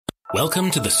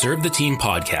Welcome to the Serve the Team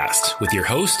podcast with your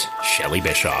host, Shelley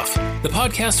Bischoff. The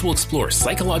podcast will explore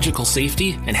psychological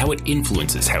safety and how it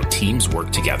influences how teams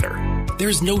work together. There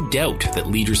is no doubt that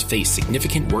leaders face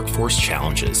significant workforce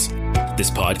challenges. This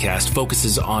podcast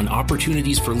focuses on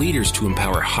opportunities for leaders to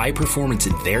empower high performance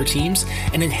in their teams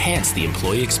and enhance the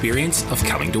employee experience of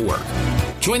coming to work.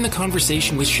 Join the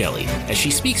conversation with Shelley as she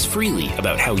speaks freely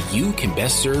about how you can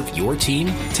best serve your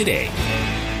team today.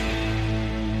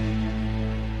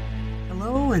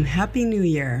 And Happy New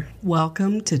Year.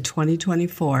 Welcome to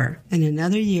 2024 and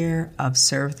another year of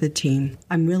Serve the Team.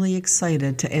 I'm really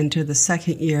excited to enter the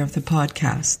second year of the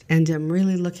podcast, and I'm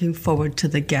really looking forward to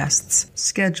the guests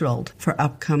scheduled for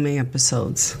upcoming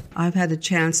episodes. I've had a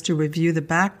chance to review the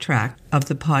backtrack of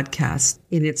the podcast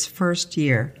in its first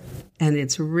year, and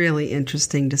it's really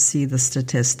interesting to see the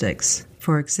statistics.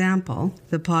 For example,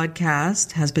 the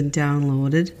podcast has been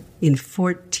downloaded in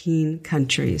 14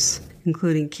 countries,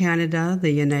 including Canada, the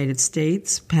United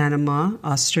States, Panama,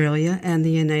 Australia, and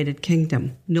the United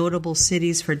Kingdom. Notable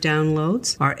cities for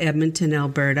downloads are Edmonton,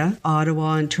 Alberta,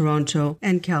 Ottawa and Toronto,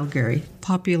 and Calgary.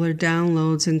 Popular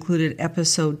downloads included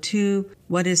Episode 2,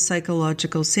 What is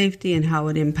Psychological Safety and How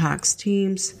It Impacts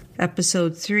Teams?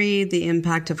 Episode 3, The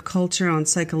Impact of Culture on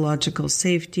Psychological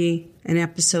Safety, and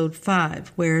Episode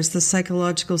 5, Where is the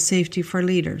Psychological Safety for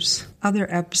Leaders? Other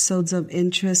episodes of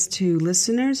interest to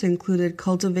listeners included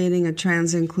Cultivating a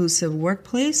Trans-Inclusive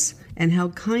Workplace and How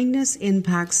Kindness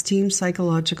Impacts Team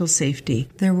Psychological Safety.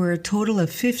 There were a total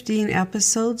of 15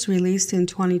 episodes released in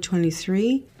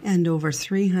 2023 and over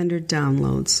 300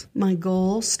 downloads. My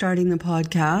goal starting the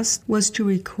podcast was to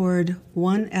record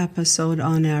one episode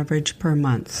on average per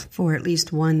month for at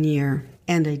least 1 year,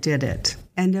 and I did it.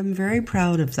 And I'm very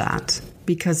proud of that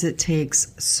because it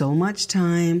takes so much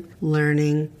time,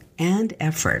 learning, and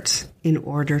effort in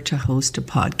order to host a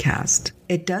podcast.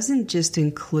 It doesn't just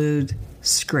include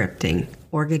scripting,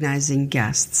 organizing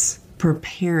guests,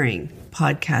 preparing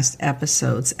podcast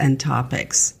episodes and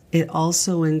topics. It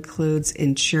also includes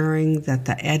ensuring that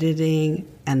the editing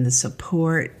and the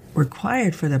support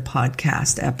required for the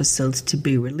podcast episodes to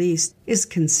be released is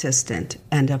consistent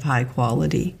and of high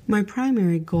quality. My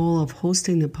primary goal of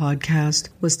hosting the podcast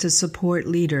was to support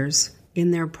leaders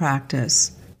in their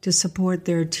practice, to support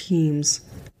their teams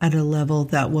at a level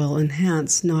that will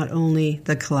enhance not only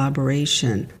the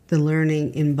collaboration, the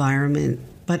learning environment,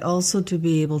 but also to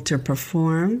be able to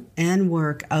perform and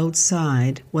work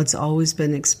outside what's always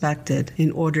been expected in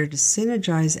order to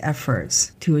synergize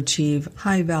efforts to achieve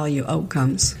high-value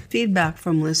outcomes. Feedback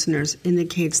from listeners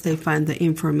indicates they find the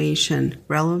information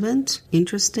relevant,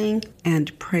 interesting,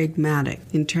 and pragmatic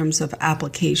in terms of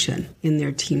application in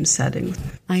their team setting.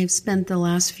 I have spent the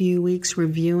last few weeks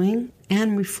reviewing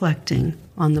and reflecting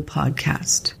on the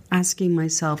podcast, asking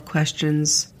myself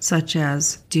questions such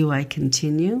as, do I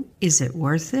continue? Is it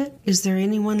worth it? Is there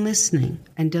anyone listening?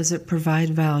 And does it provide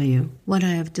value? What I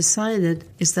have decided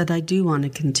is that I do want to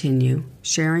continue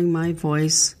sharing my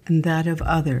voice and that of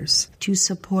others to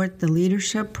support the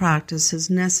leadership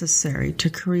practices necessary to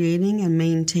creating and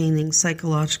maintaining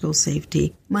psychological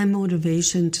safety. My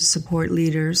motivation to support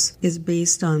leaders is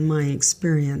based on my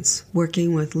experience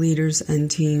working with leaders and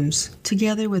teams,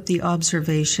 together with the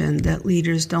observation that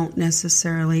leaders don't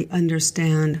necessarily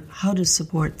understand how to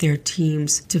support their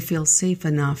teams to feel safe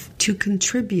enough to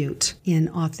contribute in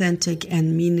authentic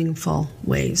and meaningful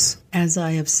ways. As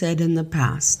I have said in the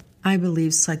past, I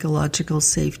believe psychological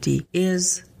safety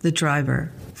is the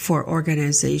driver for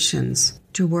organizations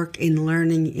to work in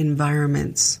learning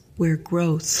environments where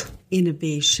growth,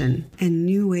 innovation, and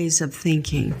new ways of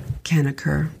thinking can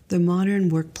occur. The modern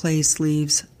workplace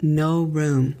leaves no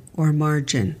room or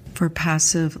margin for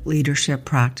passive leadership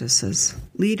practices.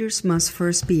 Leaders must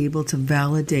first be able to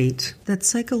validate that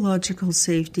psychological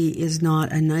safety is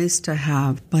not a nice to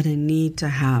have, but a need to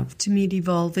have to meet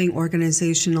evolving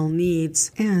organizational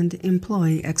needs and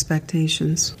employee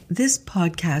expectations. This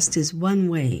podcast is one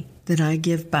way that I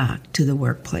give back to the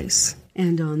workplace.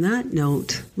 And on that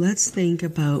note, let's think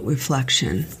about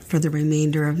reflection for the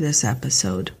remainder of this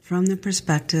episode from the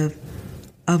perspective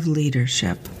of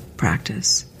leadership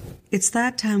practice. It's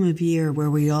that time of year where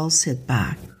we all sit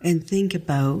back and think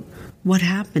about what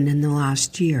happened in the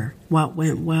last year, what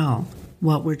went well,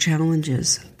 what were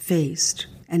challenges faced,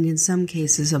 and in some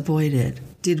cases avoided.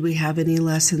 Did we have any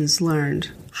lessons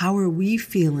learned? How are we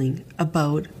feeling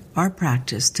about our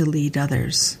practice to lead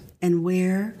others? And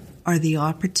where are the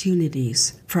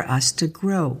opportunities for us to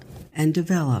grow and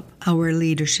develop our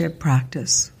leadership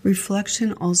practice?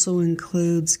 Reflection also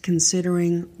includes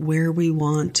considering where we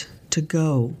want to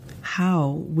go, how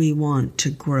we want to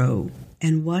grow,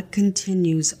 and what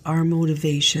continues our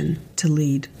motivation to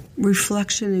lead.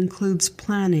 Reflection includes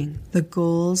planning the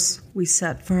goals we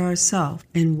set for ourselves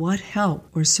and what help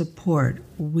or support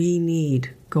we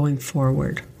need going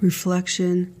forward.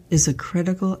 Reflection is a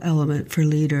critical element for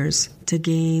leaders to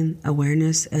gain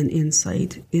awareness and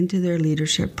insight into their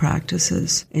leadership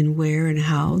practices and where and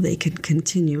how they can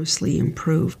continuously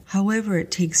improve. However, it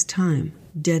takes time,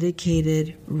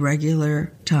 dedicated,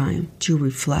 regular time to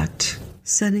reflect.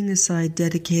 Setting aside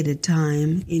dedicated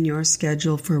time in your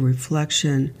schedule for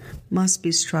reflection must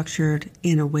be structured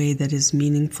in a way that is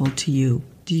meaningful to you.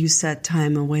 Do you set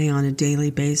time away on a daily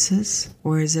basis,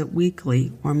 or is it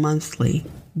weekly or monthly?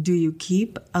 Do you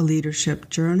keep a leadership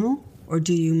journal, or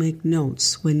do you make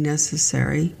notes when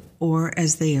necessary, or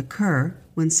as they occur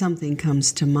when something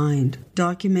comes to mind?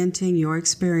 Documenting your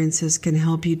experiences can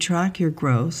help you track your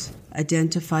growth,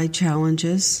 identify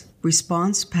challenges,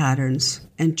 response patterns,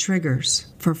 and triggers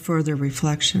for further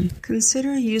reflection.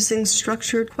 Consider using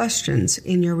structured questions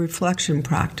in your reflection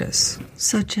practice,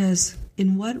 such as,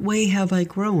 in what way have I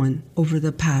grown over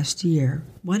the past year?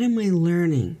 What am I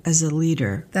learning as a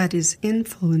leader that is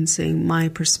influencing my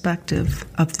perspective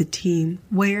of the team?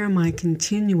 Where am I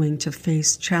continuing to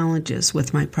face challenges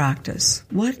with my practice?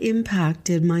 What impact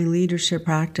did my leadership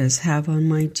practice have on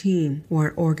my team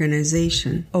or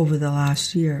organization over the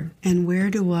last year? And where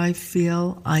do I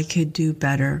feel I could do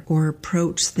better or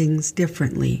approach things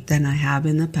differently than I have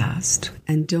in the past?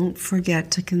 And don't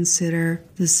forget to consider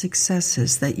the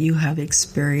successes that you have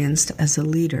experienced as a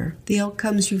leader, the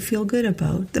outcomes you feel good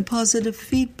about, the positive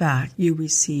feedback you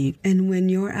receive, and when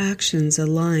your actions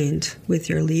aligned with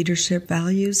your leadership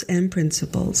values and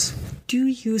principles. Do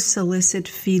you solicit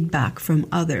feedback from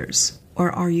others,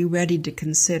 or are you ready to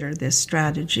consider this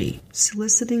strategy?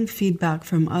 Soliciting feedback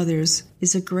from others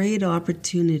is a great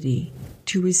opportunity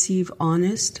to receive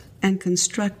honest and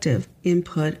constructive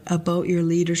input about your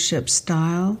leadership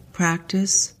style,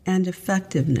 practice, and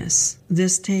effectiveness.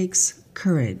 This takes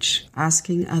courage,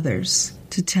 asking others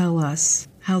to tell us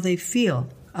how they feel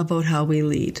about how we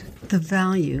lead. The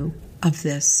value of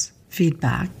this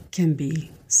feedback can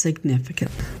be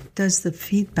significant. Does the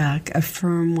feedback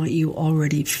affirm what you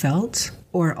already felt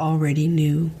or already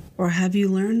knew? Or have you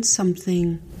learned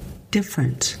something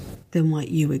different than what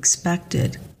you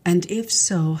expected? And if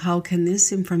so, how can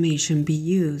this information be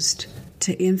used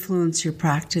to influence your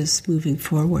practice moving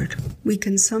forward? We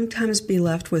can sometimes be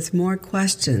left with more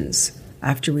questions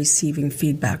after receiving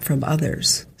feedback from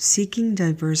others. Seeking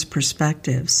diverse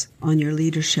perspectives on your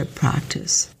leadership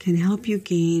practice can help you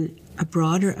gain a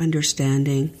broader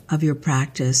understanding of your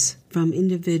practice from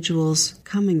individuals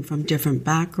coming from different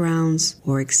backgrounds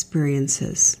or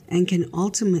experiences, and can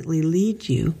ultimately lead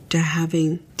you to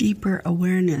having deeper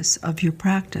awareness of your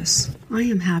practice. I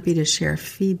am happy to share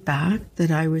feedback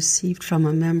that I received from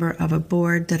a member of a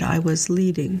board that I was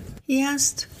leading. He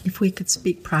asked if we could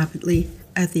speak privately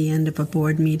at the end of a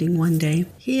board meeting one day.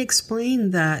 He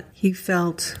explained that he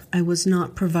felt I was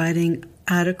not providing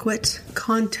adequate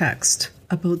context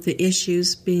about the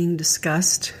issues being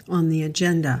discussed on the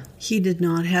agenda. He did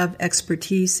not have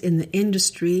expertise in the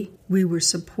industry we were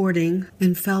supporting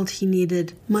and felt he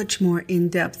needed much more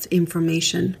in-depth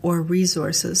information or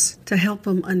resources to help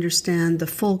him understand the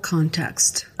full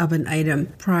context of an item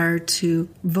prior to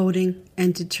voting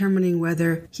and determining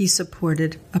whether he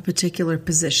supported a particular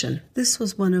position. This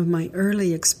was one of my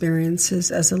early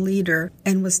experiences as a leader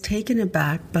and was taken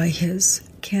aback by his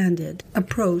candid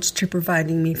approach to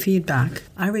providing me feedback.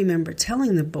 I remember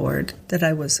telling the board that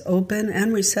I was open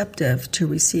and receptive to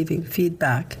receiving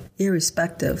feedback,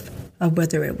 irrespective of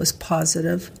whether it was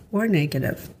positive or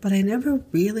negative. But I never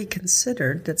really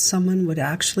considered that someone would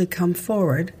actually come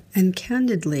forward and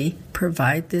candidly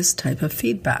provide this type of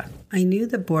feedback. I knew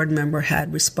the board member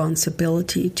had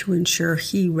responsibility to ensure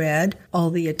he read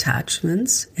all the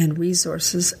attachments and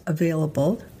resources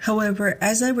available. However,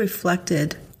 as I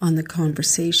reflected on the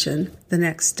conversation the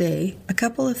next day, a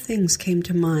couple of things came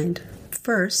to mind.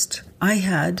 First, I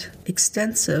had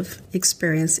extensive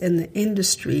experience in the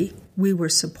industry we were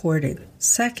supporting.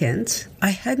 Second,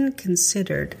 I hadn't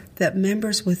considered that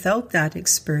members without that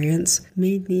experience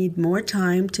may need more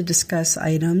time to discuss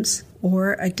items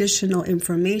or additional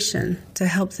information to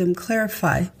help them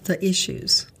clarify the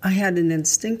issues. I had an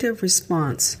instinctive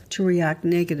response to react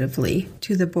negatively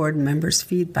to the board member's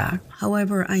feedback.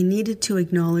 However, I needed to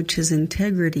acknowledge his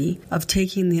integrity of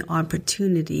taking the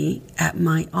opportunity at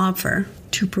my offer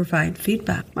to provide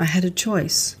feedback. I had a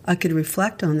choice. I could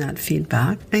reflect on that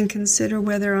feedback and consider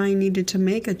whether I needed to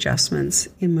make adjustments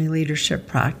in my leadership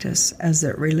practice as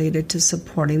it related to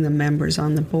supporting the members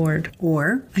on the board,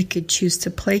 or I could choose to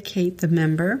placate the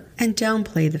member and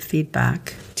downplay the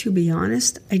feedback. To be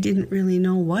honest, I didn't really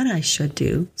know what I should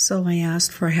do, so I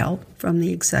asked for help from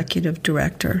the executive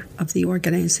director of the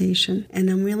organization, and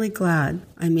I'm really glad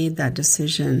I made that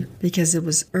decision because it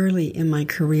was early in my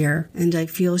career, and I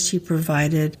feel she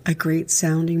provided a great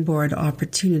sounding board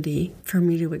opportunity for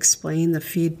me to explain the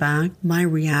feedback, my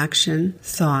reaction,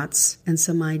 thoughts, and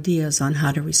some ideas on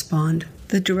how to respond.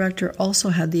 The director also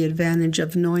had the advantage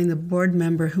of knowing the board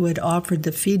member who had offered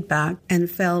the feedback and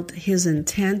felt his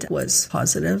intent was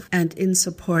positive and in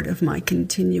support of my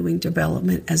continuing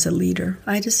development as a leader.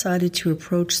 I decided to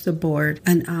approach the board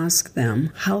and ask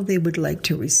them how they would like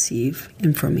to receive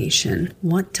information,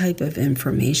 what type of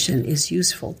information is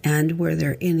useful, and were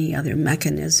there any other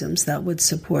mechanisms that would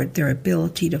support their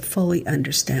ability to fully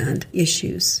understand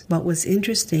issues. What was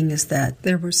interesting is that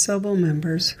there were several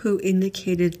members who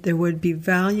indicated there would be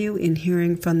value in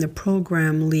hearing from the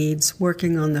program leads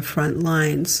working on the front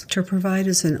lines to provide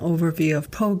us an overview of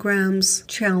programs,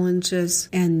 challenges,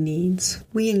 and needs.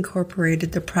 We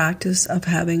incorporated the practice of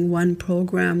having one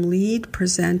program lead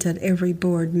present at every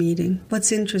board meeting.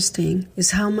 What's interesting is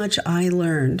how much I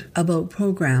learned about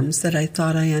programs that I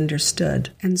thought I understood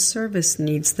and service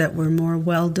needs that were more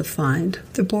well-defined.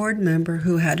 The board member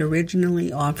who had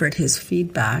originally offered his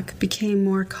feedback became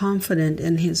more confident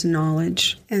in his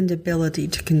knowledge and ability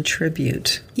to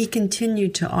contribute. He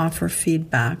continued to offer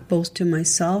feedback both to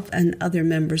myself and other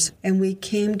members, and we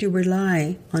came to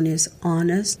rely on his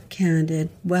honest, candid,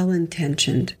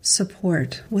 well-intentioned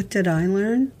support. What did I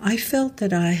learn? I felt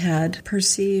that I had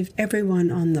perceived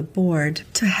everyone on the board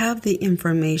to have the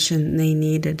information they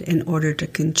needed in order to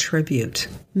contribute.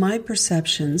 My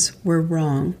perceptions were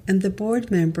wrong, and the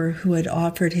board member who had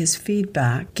offered his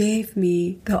feedback gave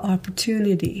me the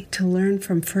opportunity to learn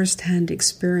from first-hand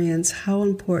experience how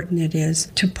important it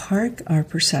is to park our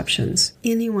perceptions.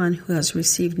 Anyone who has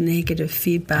received negative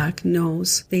feedback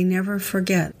knows they never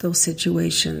forget those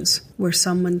situations where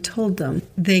someone told them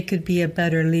they could be a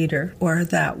better leader or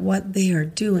that what they are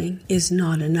doing is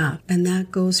not enough. And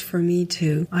that goes for me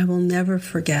too. I will never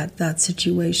forget that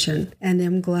situation, and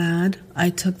am glad I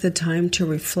took the time to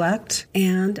reflect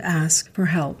and ask for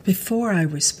help before I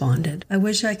responded. I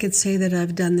wish I could say that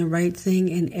I've done the right thing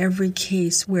in every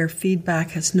case where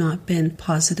feedback has not been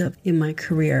positive in my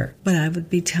career, but I would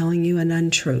be telling you an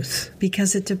untruth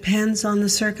because it depends on the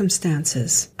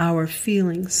circumstances, our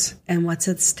feelings, and what's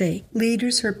at stake.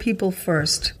 Leaders are people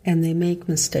first, and they make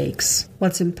mistakes.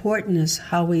 What's important is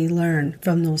how we learn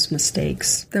from those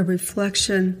mistakes. The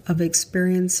reflection of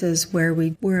experiences where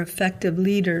we were effective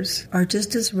leaders are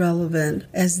just as relevant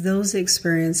as those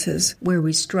experiences where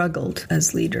we struggled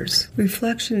as leaders.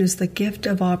 Reflection is the gift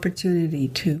of opportunity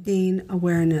to gain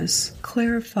awareness,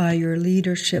 clarify your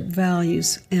leadership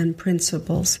values and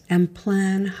principles, and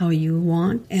plan how you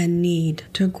want and need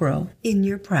to grow in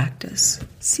your practice.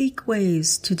 Seek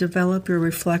ways to develop your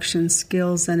reflection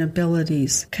skills and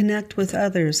abilities. Connect with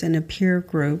others in a peer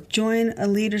group. Join a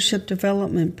leadership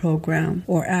development program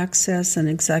or access an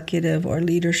executive or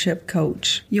leadership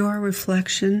coach. Your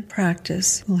reflection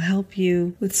practice will help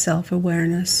you with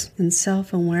self-awareness, and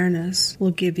self-awareness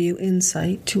will give you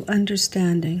insight to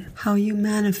understanding how you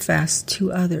manifest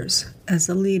to others as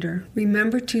a leader.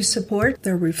 Remember to support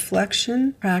the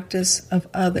reflection practice of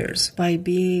others by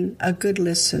being a good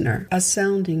listener, a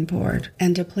sounding board,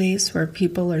 and a place where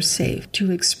people are safe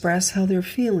to express how they're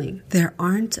feeling. There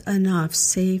aren't enough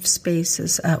safe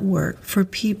spaces at work for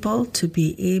people to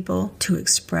be able to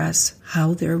express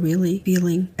how they're really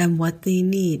feeling and what they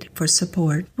need for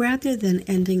support. Rather than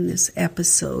ending this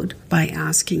episode by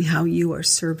asking how you are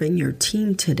serving your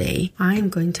team today, I'm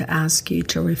going to ask you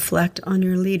to reflect on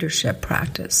your leadership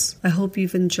practice. I hope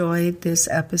you've enjoyed this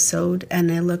episode,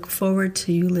 and I look forward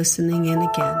to you listening in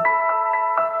again.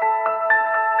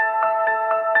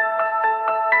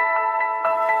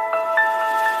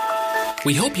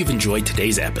 We hope you've enjoyed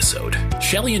today's episode.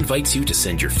 Shelley invites you to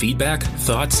send your feedback,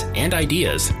 thoughts, and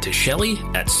ideas to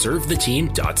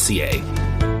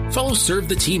shelley@servetheteam.ca. Follow Serve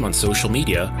the Team on social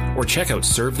media or check out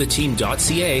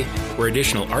servetheteam.ca where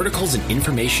additional articles and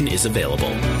information is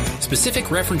available. Specific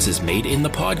references made in the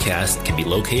podcast can be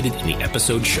located in the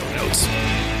episode show notes.